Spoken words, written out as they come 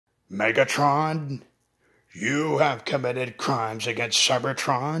Megatron, you have committed crimes against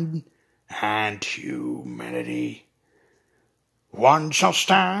Cybertron and humanity. One shall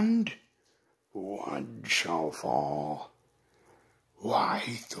stand, one shall fall. Why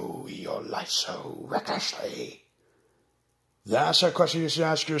throw your life so recklessly? That's a question you should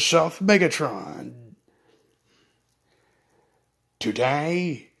ask yourself, Megatron.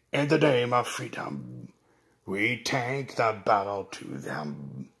 Today, in the name of freedom, we take the battle to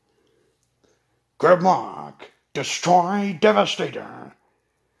them. Grimlock, destroy Devastator.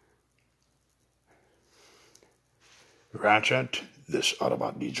 Ratchet, this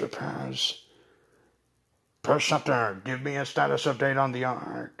Autobot needs repairs. Perceptor, give me a status update on the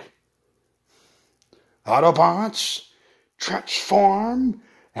Ark. Autobots, transform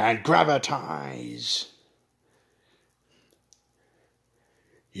and gravitize.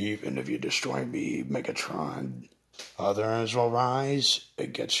 Even if you destroy me, Megatron, others will rise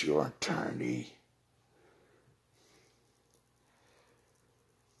against your tyranny.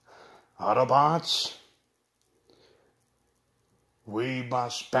 Autobots, we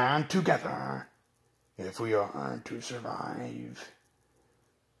must band together if we are to survive.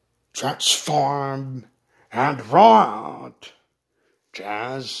 Transform and roll out.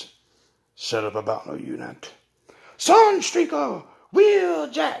 Jazz, set up a battle unit. Sunstreaker,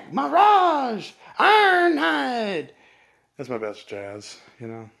 Wheeljack, Mirage, Ironhide. That's my best Jazz, you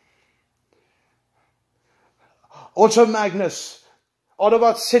know. Ultra Magnus,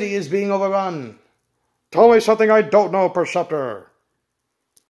 Autobot City is being overrun. Tell me something I don't know, Perceptor.